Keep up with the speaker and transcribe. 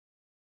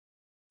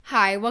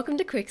Hi, welcome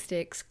to Quick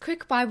Sticks,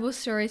 quick Bible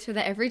stories for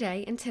the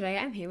everyday, and today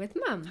I'm here with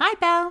Mum. Hi,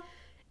 Belle.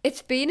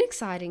 It's been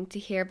exciting to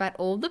hear about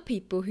all the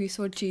people who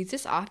saw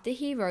Jesus after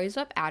he rose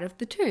up out of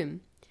the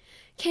tomb.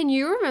 Can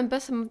you remember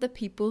some of the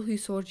people who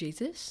saw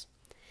Jesus?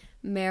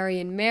 Mary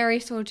and Mary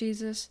saw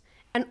Jesus,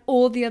 and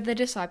all the other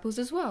disciples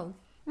as well.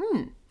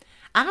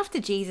 After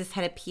Jesus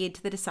had appeared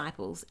to the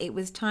disciples, it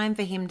was time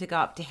for him to go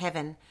up to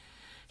heaven.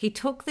 He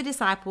took the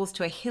disciples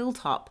to a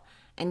hilltop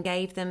and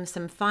gave them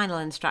some final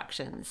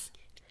instructions.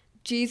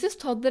 Jesus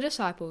told the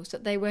disciples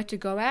that they were to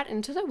go out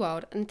into the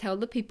world and tell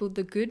the people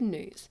the good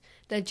news,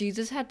 that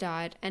Jesus had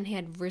died and he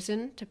had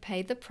risen to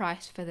pay the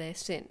price for their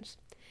sins.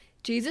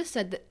 Jesus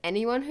said that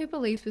anyone who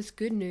believes this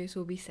good news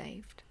will be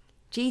saved.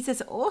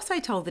 Jesus also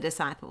told the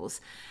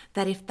disciples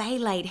that if they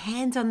laid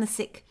hands on the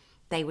sick,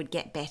 they would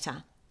get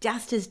better,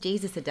 just as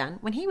Jesus had done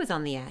when he was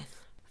on the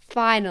earth.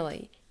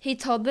 Finally, he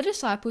told the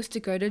disciples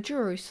to go to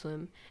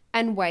Jerusalem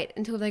and wait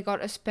until they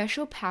got a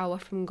special power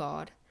from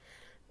God.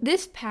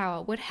 This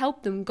power would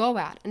help them go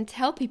out and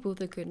tell people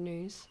the good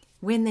news.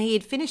 When they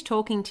had finished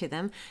talking to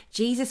them,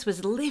 Jesus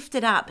was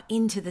lifted up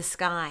into the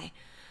sky.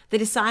 The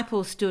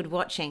disciples stood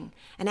watching,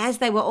 and as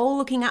they were all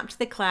looking up to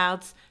the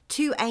clouds,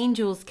 2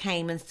 angels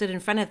came and stood in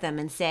front of them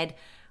and said,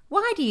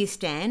 "Why do you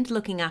stand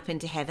looking up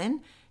into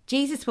heaven?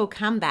 Jesus will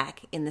come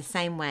back in the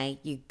same way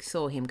you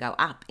saw him go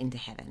up into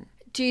heaven."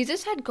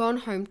 Jesus had gone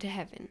home to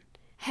heaven.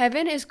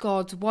 Heaven is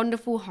God's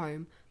wonderful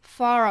home,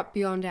 far up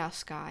beyond our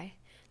sky.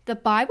 The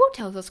Bible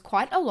tells us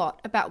quite a lot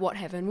about what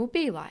heaven will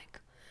be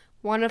like.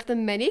 One of the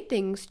many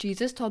things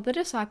Jesus told the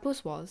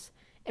disciples was,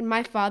 "In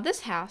my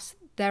Father's house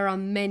there are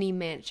many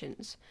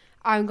mansions.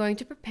 I'm going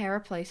to prepare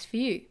a place for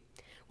you.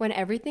 When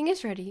everything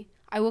is ready,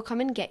 I will come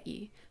and get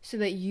you, so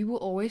that you will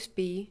always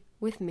be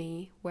with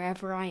me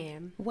wherever I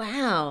am."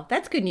 Wow,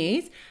 that's good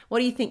news. What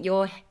do you think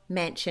your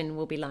mansion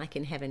will be like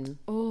in heaven?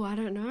 Oh, I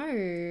don't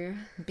know.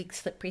 Big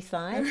slippery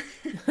slide?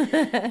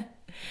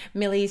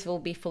 Millie's will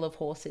be full of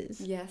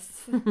horses.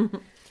 Yes.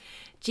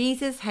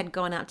 Jesus had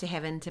gone up to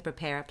heaven to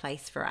prepare a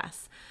place for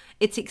us.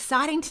 It's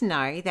exciting to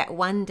know that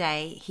one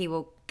day he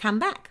will come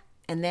back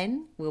and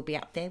then we'll be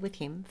up there with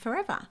him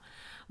forever.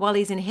 While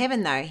he's in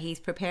heaven, though, he's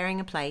preparing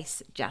a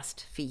place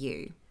just for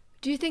you.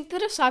 Do you think the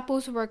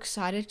disciples were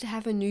excited to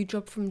have a new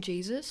job from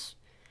Jesus?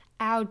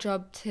 Our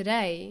job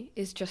today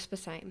is just the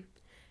same.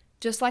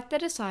 Just like the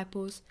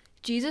disciples,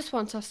 Jesus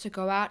wants us to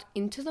go out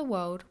into the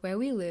world where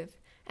we live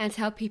and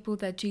tell people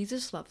that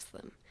Jesus loves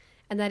them,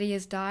 and that he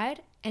has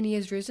died and he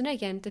has risen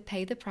again to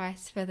pay the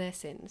price for their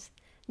sins.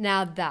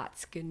 Now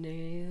that's good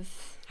news.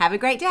 Have a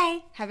great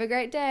day. Have a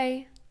great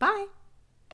day. Bye.